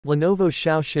Lenovo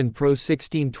Xiaoxin Pro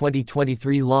 16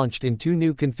 2023 launched in two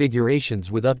new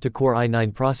configurations with up to Core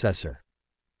i9 processor.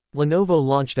 Lenovo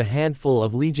launched a handful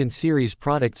of Legion series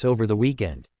products over the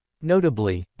weekend.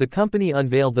 Notably, the company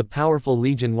unveiled the powerful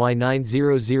Legion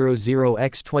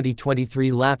Y9000X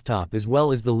 2023 laptop as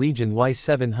well as the Legion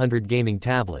Y700 gaming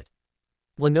tablet.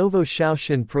 Lenovo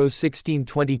Xiaoxin Pro 16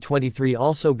 2023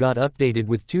 also got updated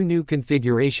with two new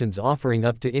configurations offering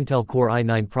up to Intel Core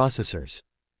i9 processors.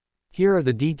 Here are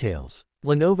the details.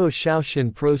 Lenovo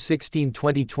Xiaoxin Pro 16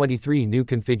 2023 new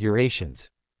configurations.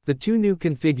 The two new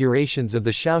configurations of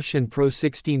the Xiaoxin Pro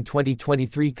 16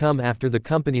 2023 come after the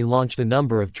company launched a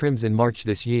number of trims in March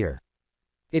this year.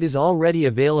 It is already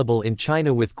available in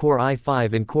China with Core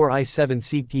i5 and Core i7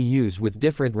 CPUs with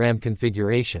different RAM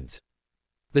configurations.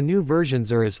 The new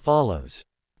versions are as follows.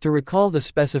 To recall the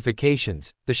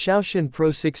specifications, the Xiaoxin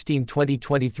Pro 16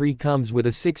 2023 comes with a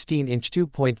 16-inch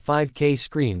 2.5K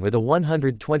screen with a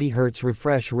 120Hz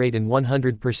refresh rate and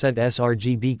 100%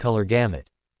 sRGB color gamut.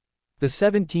 The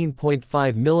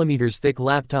 17.5mm thick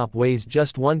laptop weighs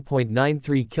just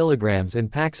 1.93 kilograms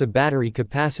and packs a battery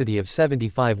capacity of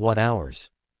 75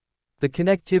 watt-hours. The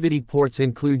connectivity ports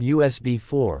include USB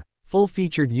 4,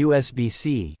 full-featured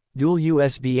USB-C, dual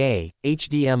USB-A,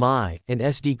 HDMI, and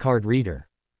SD card reader.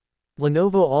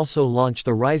 Lenovo also launched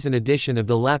the Ryzen edition of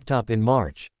the laptop in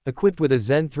March, equipped with a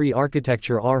Zen 3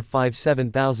 architecture R5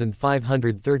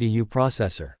 7530U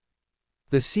processor.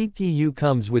 The CPU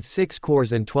comes with 6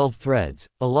 cores and 12 threads,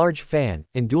 a large fan,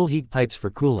 and dual heat pipes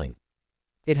for cooling.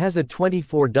 It has a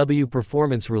 24W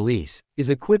performance release, is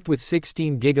equipped with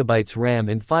 16GB RAM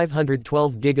and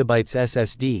 512GB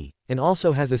SSD, and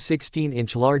also has a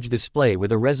 16-inch large display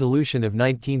with a resolution of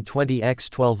 1920 x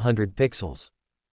 1200 pixels.